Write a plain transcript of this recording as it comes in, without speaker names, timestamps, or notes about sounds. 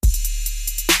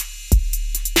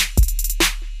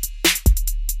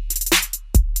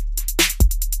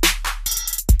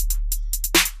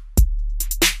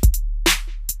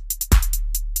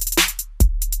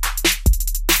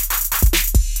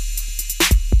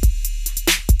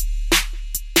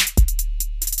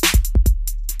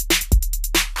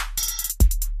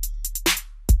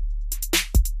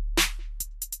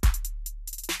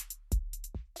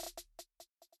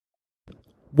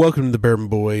Welcome to the Bourbon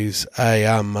Boys. I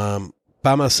am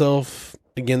by myself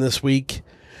again this week.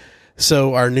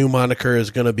 So our new moniker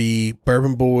is going to be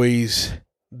Bourbon Boys,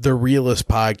 the realest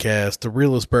podcast, the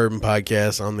realest bourbon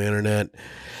podcast on the internet.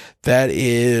 That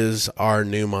is our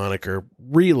new moniker.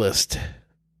 Realist.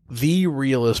 The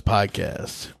realest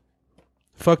podcast.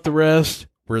 Fuck the rest.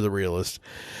 We're the realest.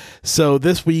 So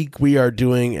this week we are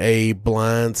doing a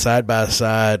blind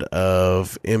side-by-side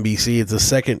of NBC. It's a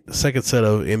second set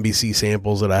of NBC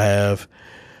samples that I have.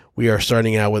 We are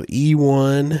starting out with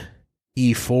E1,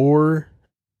 E4,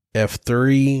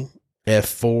 F3,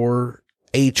 F4,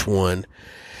 H1.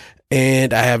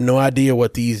 And I have no idea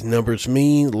what these numbers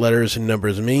mean, letters and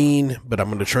numbers mean, but I'm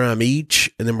going to try them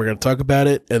each, and then we're going to talk about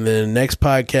it. And then the next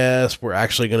podcast, we're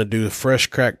actually going to do a Fresh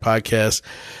Crack podcast,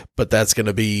 but that's going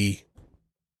to be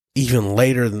even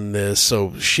later than this,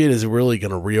 so shit is really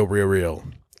gonna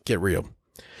get real.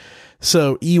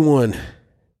 So E1,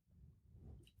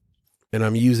 and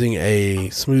I'm using a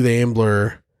Smooth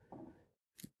Ambler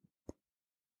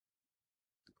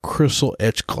crystal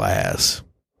etch glass,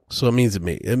 so it means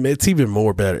it's even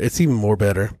more better. It's even more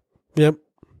better. Yep,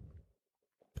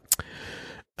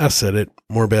 I said it.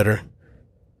 More better.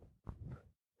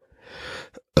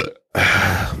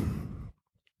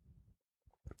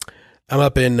 I'm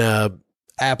up in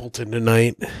Appleton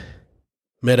tonight.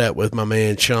 Met up with my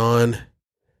man Sean.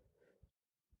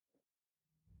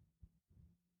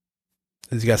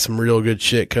 He's got some real good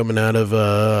shit coming out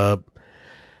of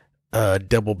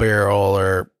Double Barrel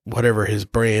or whatever his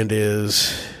brand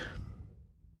is.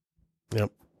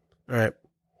 Yep. All right.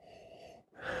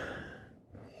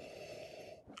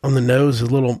 On the nose, a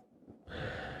little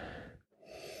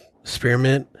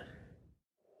spearmint.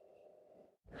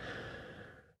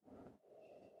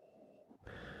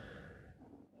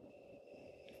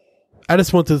 I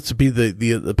just want this to be the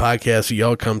podcast that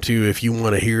y'all come to if you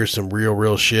want to hear some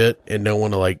real shit and don't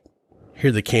want to like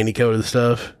hear the candy coated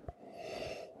stuff.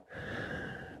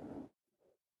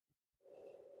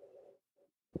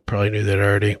 Probably knew that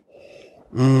already.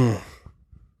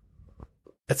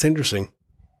 That's interesting.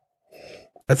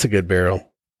 That's a good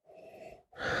barrel.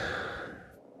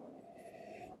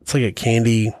 It's like a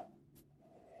candied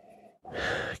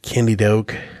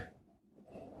oak.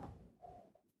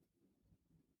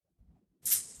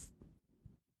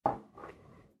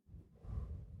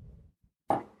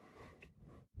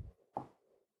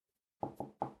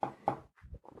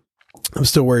 I'm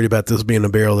still worried about this being a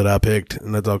barrel that I picked,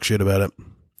 and I talk shit about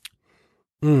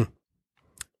it.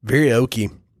 Very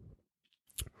oaky.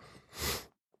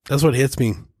 That's what hits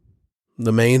me.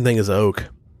 The main thing is oak.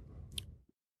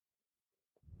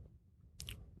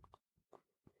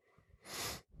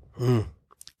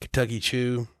 Kentucky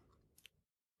Chew.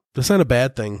 That's not a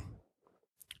bad thing.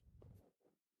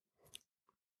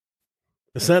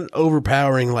 It's not an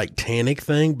overpowering like tannic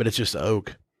thing, but it's just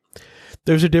oak.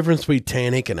 There's a difference between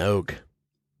tannic and oak.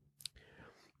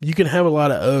 You can have a lot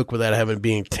of oak without having it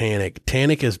being tannic.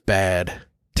 Tannic is bad.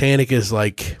 Tannic is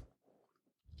like,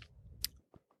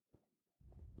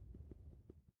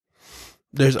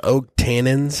 there's oak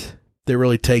tannins that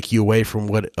really take you away from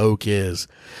what oak is.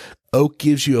 Oak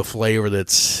gives you a flavor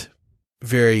that's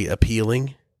very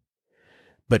appealing,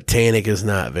 but tannic is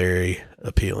not very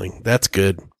appealing. That's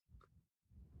good.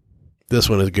 This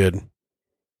one is good.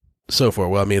 So far,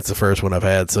 well, I mean, it's the first one I've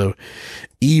had, so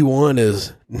E1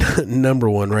 is number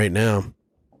one right now.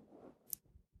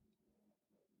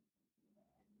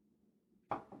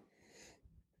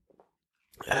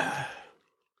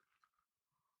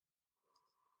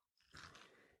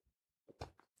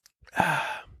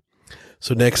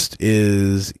 So next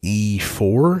is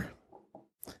E4.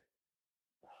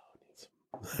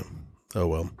 Oh,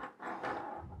 well.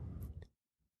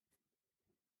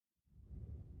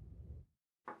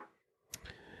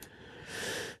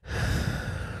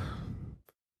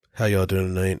 How y'all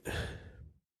doing tonight?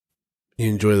 You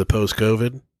enjoy the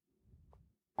post-COVID?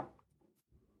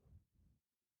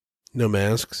 No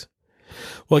masks?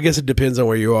 Well, I guess it depends on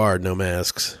where you are. No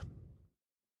masks.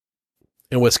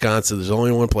 In Wisconsin, there's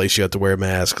only one place you have to wear a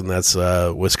mask, and that's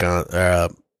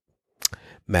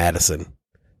Madison.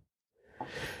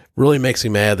 Really makes me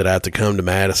mad that I have to come to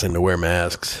Madison to wear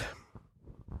masks.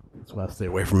 That's why I stay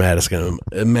away from Madison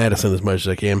as much as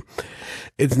I can.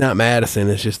 It's not Madison,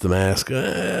 it's just the mask.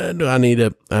 Do I need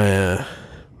it? I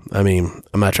mean,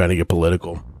 I'm not trying to get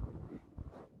political.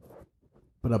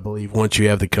 But I believe once you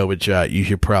have the COVID shot, you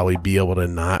should probably be able to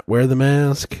not wear the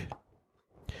mask.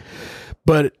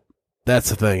 But that's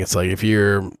the thing. It's like if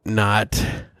you're not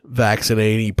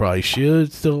vaccinated, you probably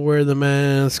should still wear the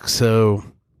mask. So,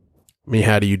 I mean,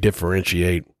 how do you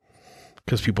differentiate?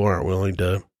 Because people aren't willing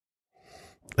to.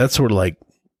 That's sort of like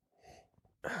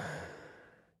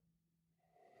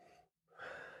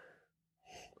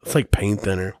It's like paint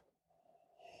thinner.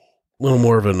 A little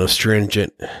more of an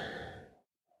astringent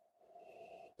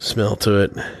smell to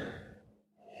it.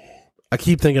 I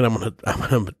keep thinking I'm gonna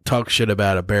talk shit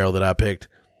about a barrel that I picked.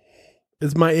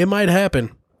 It might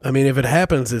happen. I mean, if it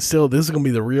happens, this is gonna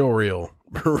be the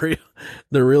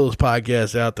the realest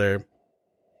podcast out there,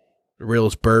 the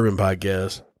realest bourbon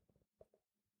podcast.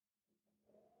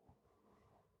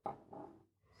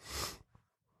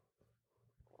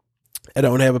 I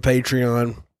don't have a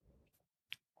Patreon.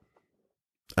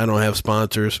 I don't have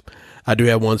sponsors. I do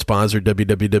have one sponsor,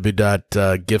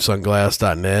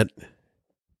 www.giftsonglass.net,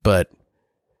 but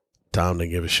Tom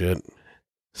didn't give a shit.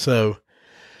 So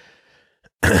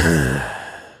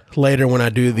later when I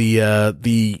do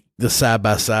the side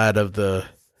by side of the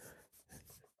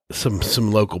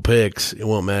some local picks, it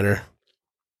won't matter.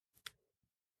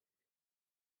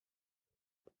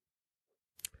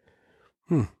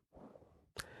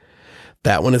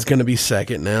 That one is going to be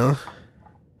second now.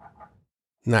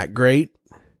 Not great.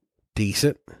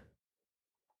 Decent.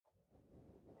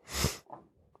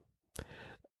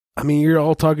 I mean,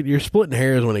 you're splitting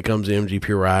hairs when it comes to MG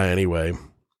Pure Rye anyway.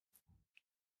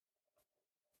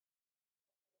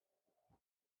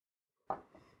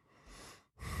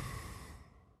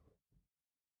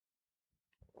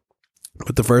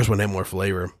 But the first one had more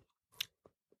flavor. A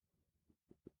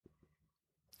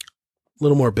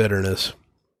little more bitterness.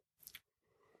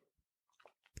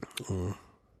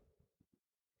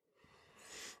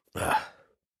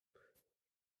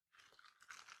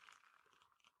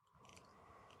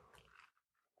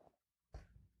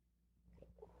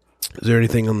 Is there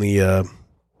anything on the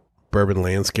bourbon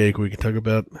landscape we can talk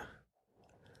about?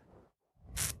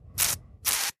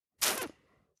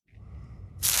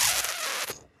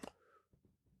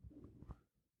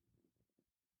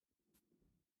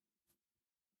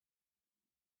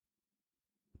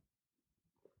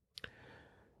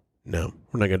 No,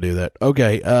 we're not going to do that.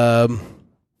 Okay.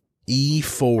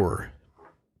 E4.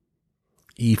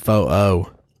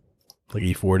 E4O. Like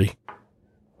E40.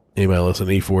 Anybody listen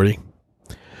to E40?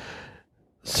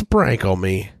 Sprinkle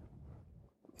me.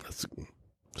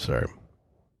 Sorry.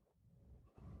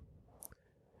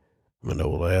 I'm an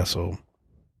old asshole.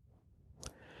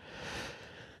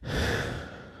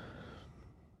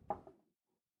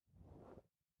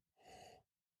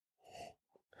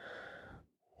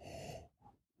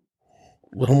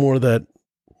 A little more of that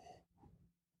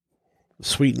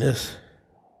sweetness.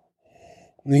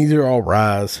 These are all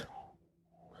ryes.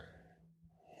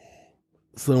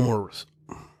 It's a little more.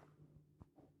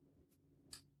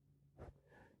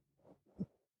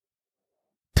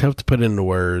 Tough to put into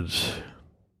words.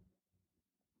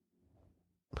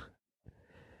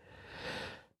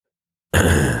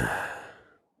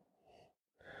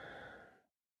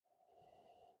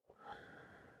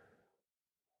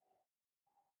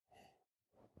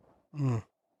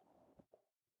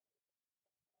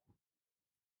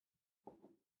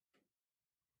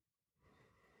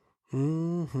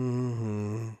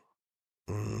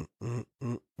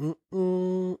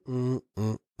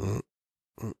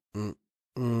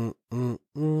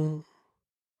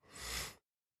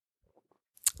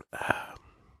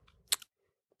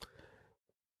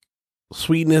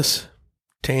 Sweetness,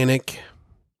 tannic.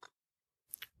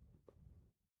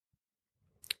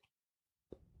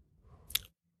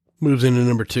 Moves into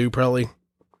number 2 probably.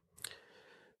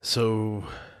 So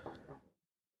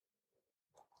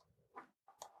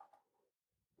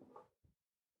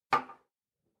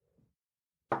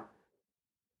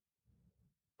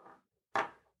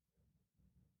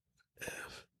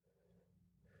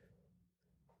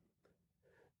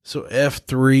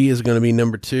F3 is going to be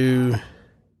number 2.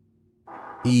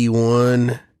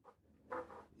 E1,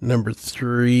 number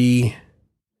 3.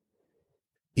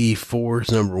 E4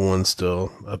 is number 1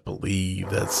 still. I believe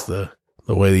that's the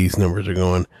way these numbers are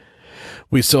going.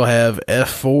 We still have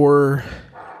F4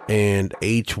 and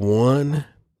H1.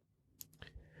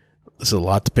 There's a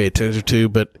lot to pay attention to,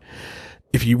 but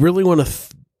if you really want to,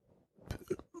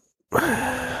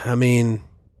 I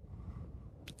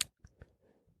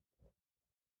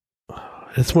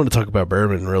just want to talk about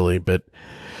bourbon really, but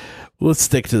let's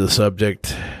stick to the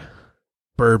subject.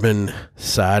 Bourbon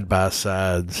side by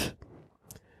sides.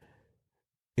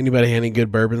 Anybody had any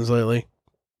good bourbons lately?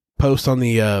 Post on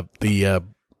the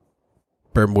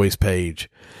Bourbon Boys page.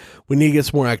 We need to get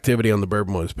some more activity on the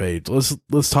Bourbon Boys page.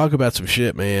 Let's talk about some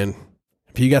shit, man.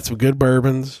 If you got some good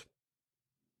bourbons,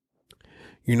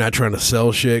 you're not trying to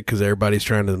sell shit because everybody's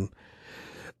trying to.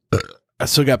 I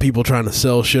still got people trying to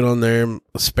sell shit on there.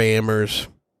 Spammers.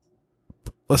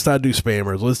 Let's not do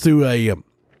spammers. Let's do a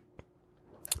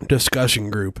discussion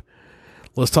group.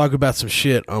 Let's talk about some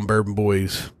shit on Bourbon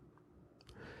Boys.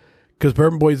 Because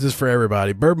Bourbon Boys is for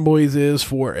everybody. Bourbon Boys is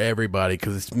for everybody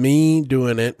because it's me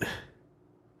doing it,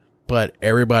 but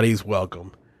everybody's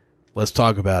welcome. Let's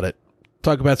talk about it.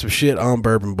 Talk about some shit on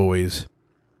Bourbon Boys.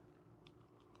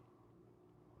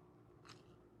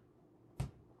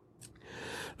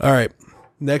 All right.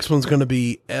 Next one's going to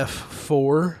be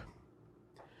F4.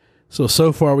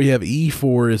 So far we have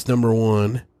E4 is number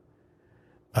 1.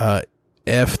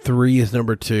 F3 is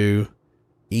number 2.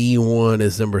 E1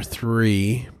 is number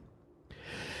 3.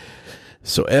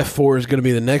 So F4 is going to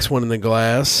be the next one in the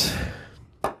glass.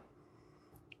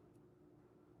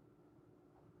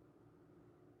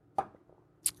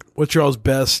 What's y'all's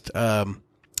best? I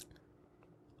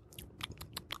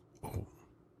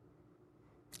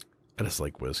just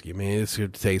like whiskey, man. It's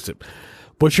good to taste it.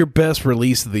 What's your best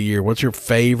release of the year? What's your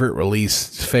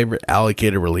favorite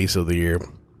allocated release of the year?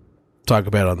 Talk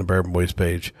about it on the Bourbon Boys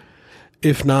page.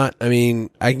 If not, I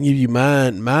mean, I can give you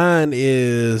mine. Mine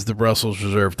is the Russell's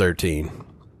Reserve 13,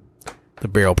 the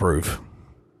barrel proof.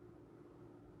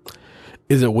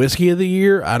 Is it whiskey of the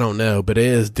year? I don't know, but it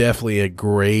is definitely a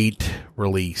great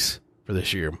release for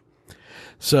this year.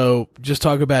 So just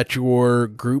talk about your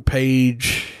group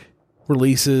page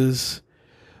releases,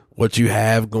 what you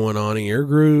have going on in your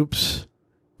groups,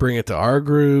 bring it to our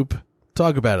group,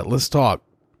 talk about it. Let's talk.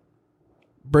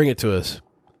 Bring it to us.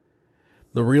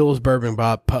 The Realest Bourbon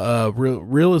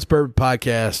Realest Bourbon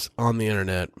podcast on the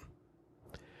internet.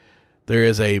 There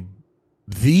is the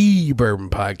Bourbon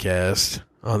podcast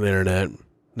on the internet.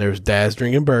 There's Dad's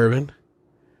Drinking Bourbon.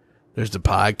 There's the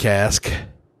podcast.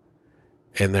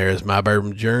 And there's My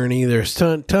Bourbon Journey. There's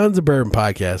tons of bourbon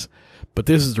podcasts. But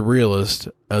this is the realest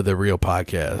of the real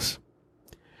podcasts.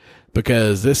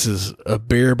 Because this is a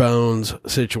bare bones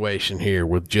situation here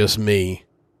with just me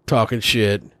talking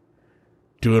shit,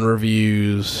 doing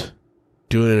reviews,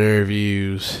 doing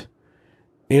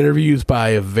interviews by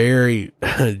a very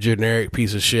generic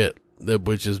piece of shit,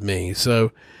 which is me.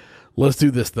 So let's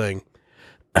do this thing.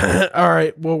 All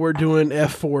right. Well, we're doing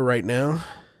F4 right now.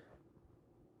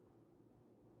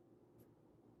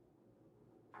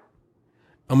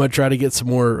 I'm going to try to get some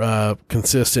more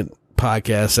consistent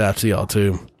podcasts out to y'all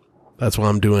too. That's why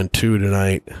I'm doing 2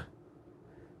 tonight.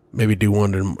 Maybe do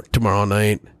 1 tomorrow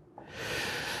night.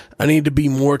 I need to be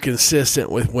more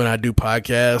consistent with when I do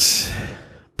podcasts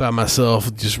by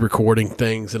myself, just recording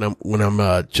things and when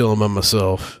I'm chilling by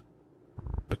myself,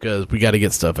 because we got to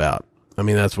get stuff out. I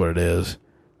mean, that's what it is.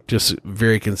 Just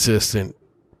very consistent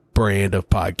brand of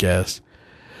podcast.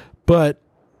 But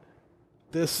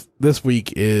this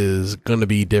week is going to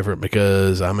be different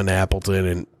because I'm in Appleton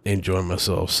and enjoying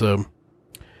myself. So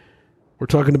we're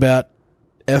talking about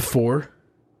F4,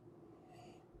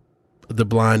 the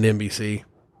Blind NBC.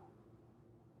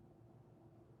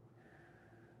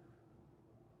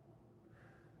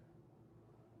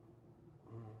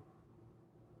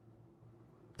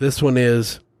 This one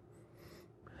is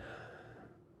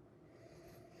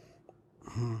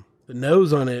the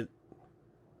nose on it.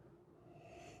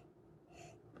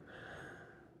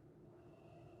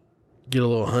 Get a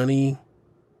little honey,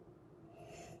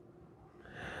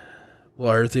 a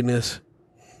little earthiness,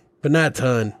 but not a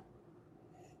ton.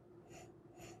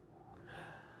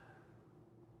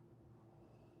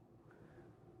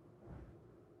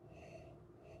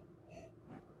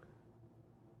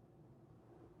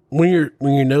 When you're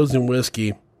nosing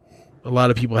whiskey, a lot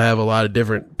of people have a lot of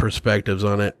different perspectives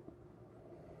on it.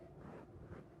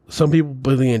 Some people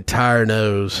put the entire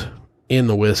nose in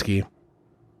the whiskey,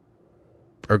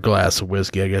 or glass of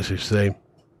whiskey, I guess you should say.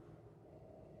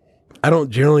 I don't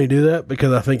generally do that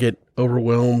because I think it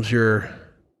overwhelms your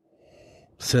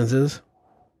senses.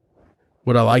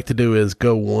 What I like to do is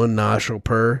go 1 nostril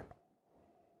per.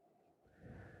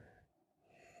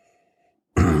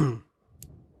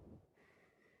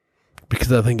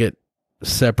 Because I think it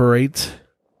separates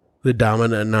the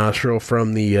dominant nostril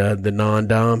from the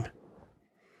non-dom.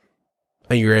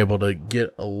 And you're able to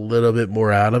get a little bit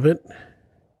more out of it.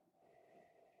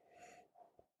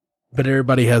 But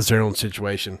everybody has their own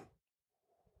situation.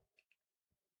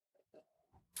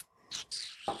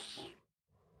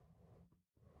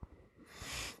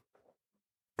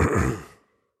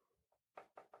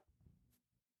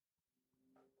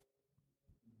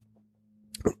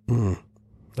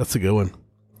 That's a good one.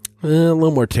 A little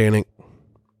more tannic.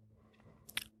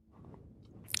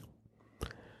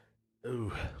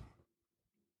 Ooh.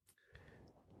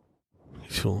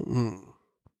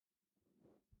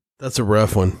 That's a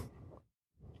rough one.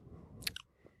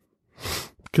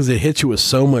 Because it hits you with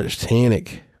so much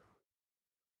tannic.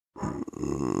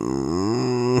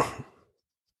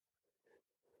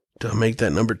 Do I make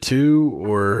that number 2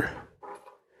 or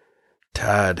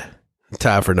tied?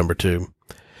 tied for number 2.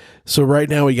 So right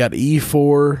now we got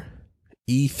E4,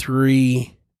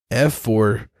 E3,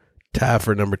 F4 tied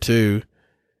for number 2.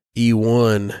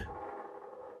 E1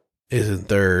 is in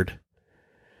third.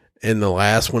 And the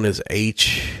last one is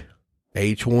H1,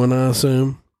 I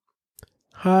assume.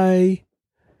 Hi.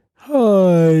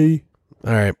 All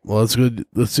right. Well, let's do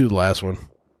the last one.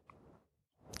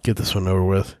 Get this one over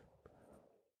with.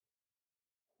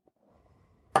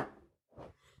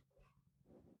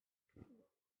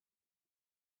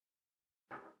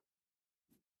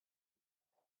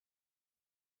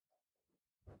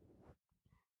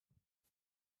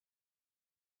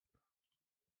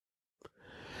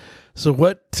 So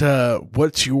what's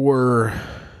your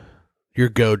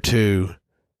go-to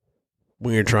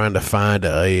when you're trying to find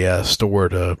a store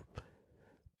to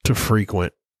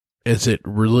frequent? Is it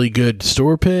really good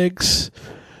store picks,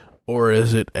 or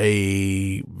is it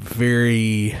a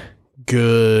very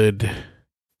good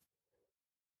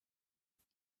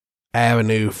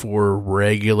avenue for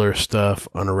regular stuff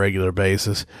on a regular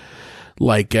basis?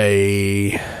 Like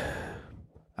if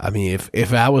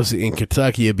I was in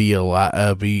Kentucky, it'd be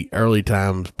Early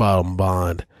Times Bottled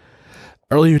Bond.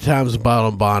 Early Times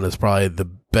Bottled Bond is probably the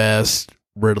best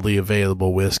readily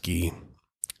available whiskey,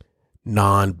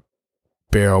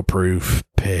 non-barrel proof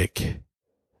pick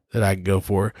that I can go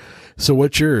for. So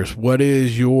what's yours? What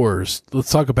is yours?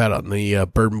 Let's talk about it on the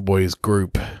Bourbon Boys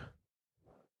group.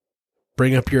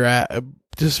 Bring up your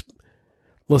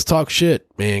let's talk shit,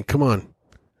 man. Come on.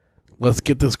 Let's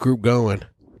get this group going.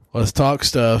 Let's talk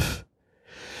stuff.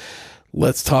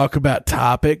 Let's talk about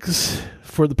topics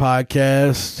for the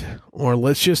podcast, or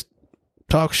let's just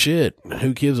talk shit.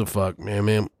 Who gives a fuck,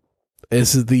 man?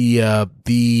 This is the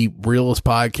realest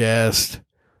podcast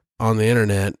on the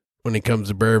internet when it comes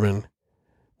to bourbon.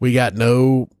 We got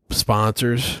no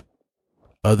sponsors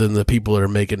other than the people that are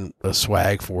making a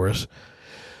swag for us.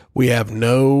 We have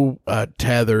no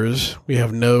tethers. We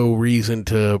have no reason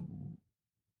to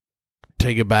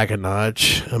take it back a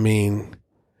notch. I mean,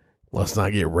 let's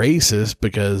not get racist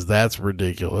because that's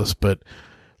ridiculous, but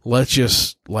let's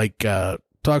just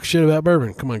talk shit about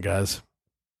bourbon. Come on, guys.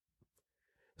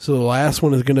 So the last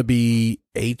one is going to be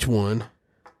H1. Did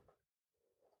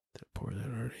I pour that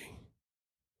already?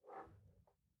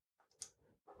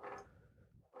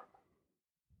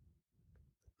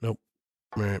 Nope.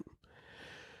 All right.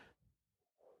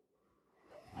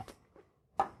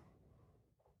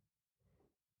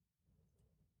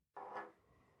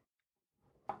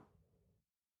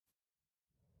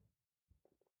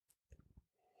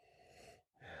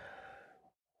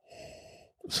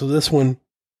 So this one,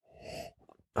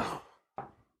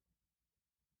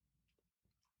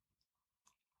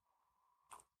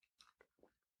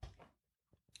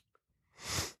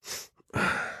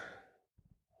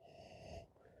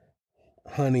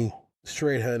 honey,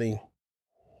 straight honey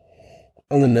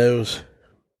on the nose.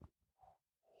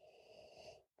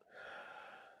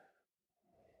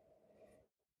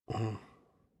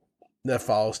 That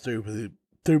follows through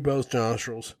both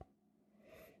nostrils.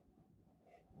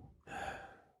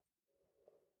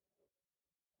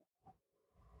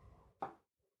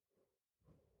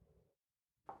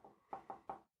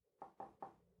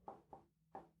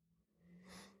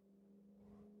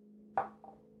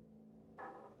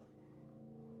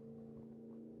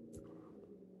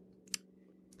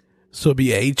 So it'll be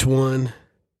H1.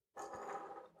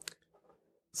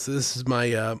 So this is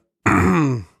my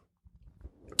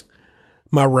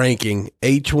my ranking.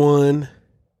 H1,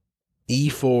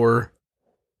 E4,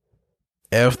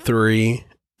 F3,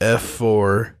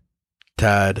 F4,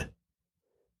 tied,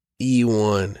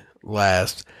 E1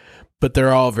 last. But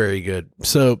they're all very good.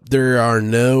 So there are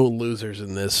no losers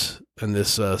in this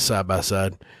side by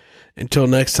side. Until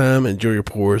next time, enjoy your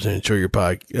pours and enjoy your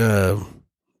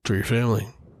your family.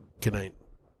 Good night.